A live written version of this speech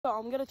So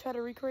I'm gonna try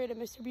to recreate a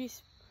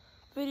MrBeast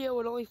video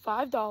with only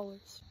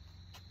 $5.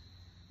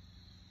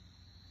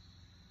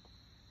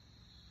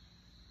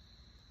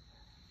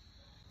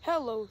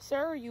 Hello,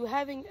 sir. Are you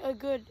having a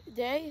good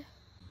day?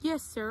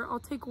 Yes, sir. I'll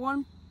take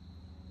one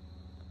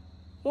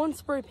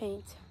spray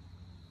paint.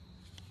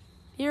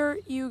 Here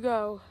you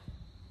go.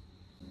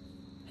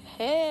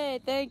 Hey,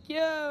 thank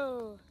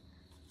you.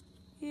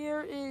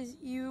 Here is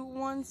you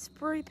one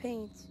spray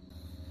paint.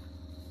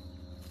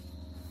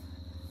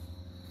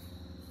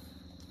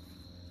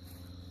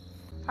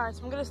 Alright,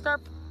 so I'm gonna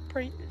start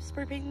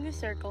spray painting the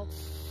circle.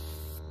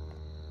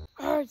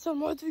 Alright, son,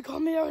 what's we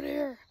coming out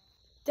here?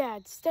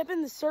 Dad, step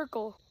in the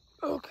circle.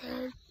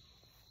 Okay.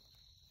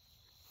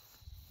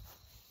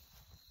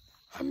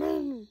 I'm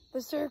in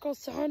the circle,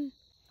 son.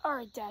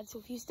 Alright, Dad, so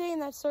if you stay in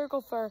that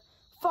circle for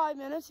 5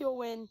 minutes, you'll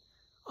win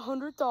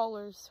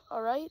 $100,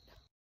 alright?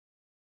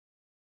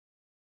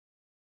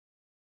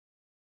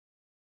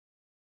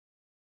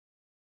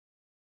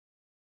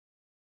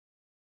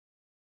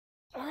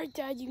 Alright,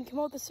 Dad, you can come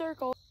out the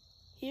circle.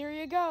 Here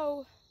you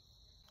go.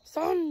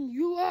 Son,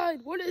 you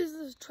lied. What is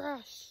this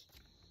trash?